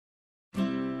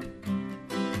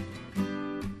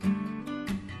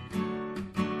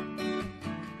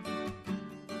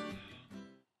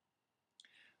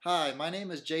Hi, my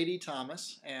name is JD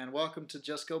Thomas, and welcome to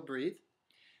Just Go Breathe.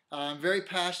 I'm very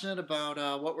passionate about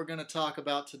what we're going to talk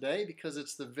about today because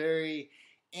it's the very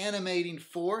animating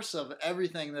force of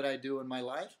everything that I do in my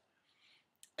life,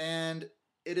 and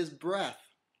it is breath.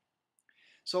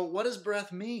 So, what does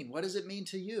breath mean? What does it mean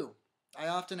to you? I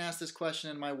often ask this question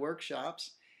in my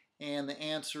workshops, and the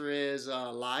answer is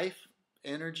life,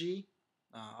 energy,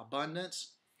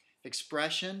 abundance,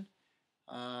 expression,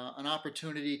 an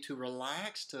opportunity to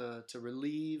relax, to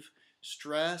relieve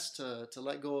stress, to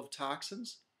let go of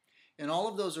toxins. And all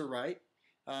of those are right.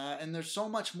 And there's so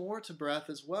much more to breath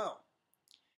as well.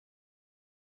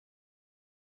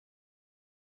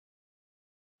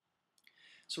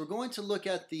 So we're going to look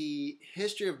at the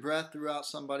history of breath throughout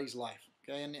somebody's life.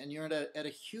 Okay, and you're at a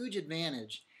huge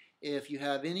advantage if you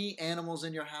have any animals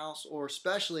in your house, or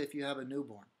especially if you have a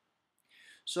newborn.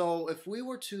 So if we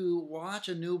were to watch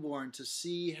a newborn to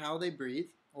see how they breathe,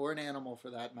 or an animal for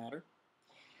that matter,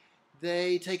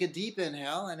 they take a deep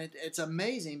inhale, and it's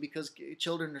amazing because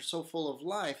children are so full of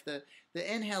life. The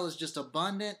inhale is just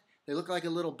abundant. They look like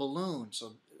a little balloon.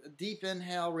 So deep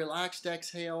inhale, relaxed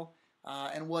exhale,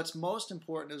 and what's most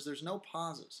important is there's no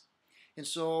pauses. And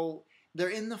so they're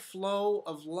in the flow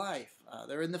of life.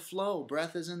 They're in the flow.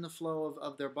 Breath is in the flow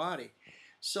of their body.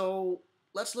 So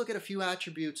let's look at a few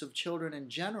attributes of children in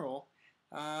general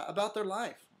about their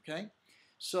life. Okay,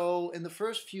 so in the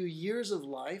first few years of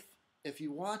life, if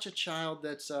you watch a child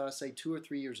that's say 2 or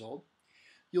 3 years old,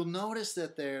 you'll notice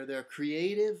that they're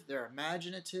creative, they're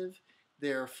imaginative,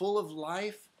 they're full of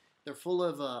life, they're full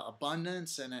of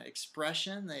abundance and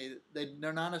expression.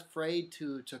 They're not afraid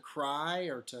to cry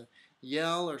or to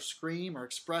yell or scream or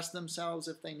express themselves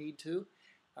if they need to.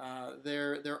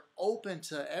 They're open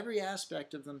to every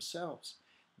aspect of themselves,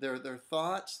 their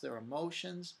thoughts, their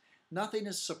emotions. Nothing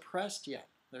is suppressed yet.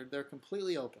 They're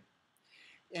completely open.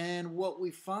 And what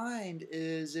we find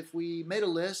is if we made a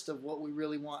list of what we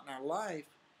really want in our life,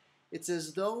 it's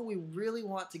as though we really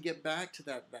want to get back to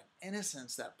that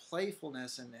innocence, that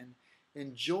playfulness,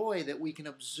 and joy that we can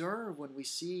observe when we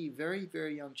see very,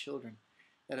 very young children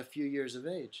at a few years of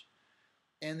age.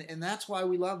 And that's why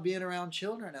we love being around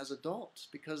children as adults,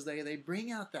 because they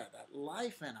bring out that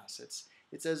life in us.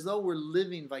 It's as though we're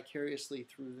living vicariously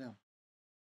through them.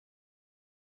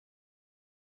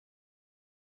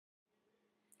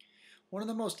 One of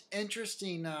the most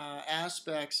interesting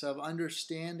aspects of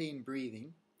understanding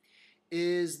breathing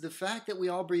is the fact that we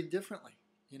all breathe differently.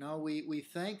 You know, we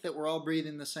think that we're all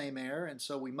breathing the same air, and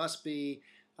so we must be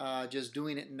just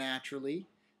doing it naturally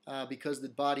because the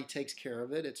body takes care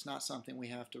of it. It's not something we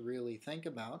have to really think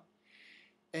about.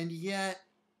 And yet,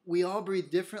 we all breathe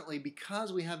differently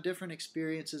because we have different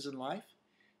experiences in life.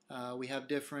 We have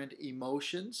different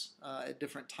emotions at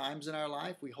different times in our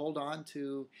life. We hold on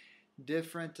to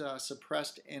different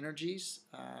suppressed energies,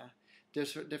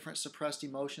 different suppressed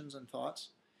emotions and thoughts.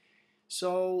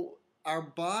 So our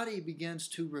body begins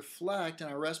to reflect, and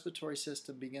our respiratory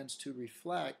system begins to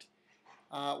reflect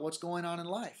what's going on in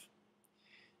life.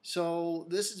 So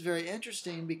this is very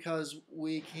interesting because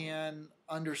we can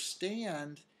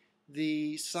understand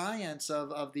the science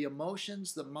of the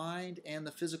emotions, the mind, and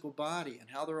the physical body, and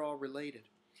how they're all related.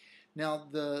 Now,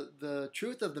 the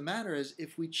truth of the matter is,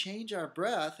 if we change our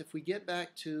breath, if we get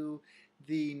back to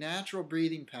the natural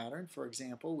breathing pattern, for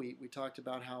example, we talked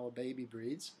about how a baby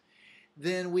breathes,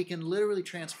 then we can literally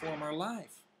transform our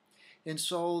life. And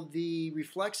so the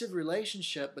reflexive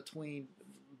relationship between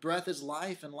breath is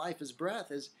life and life is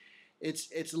breath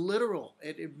it's literal.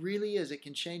 It really is. It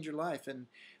can change your life. And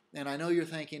I know you're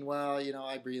thinking, well, you know,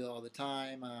 I breathe all the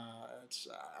time.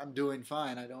 I'm doing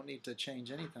fine. I don't need to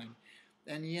change anything.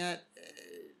 And yet,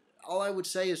 all I would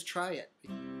say is try it.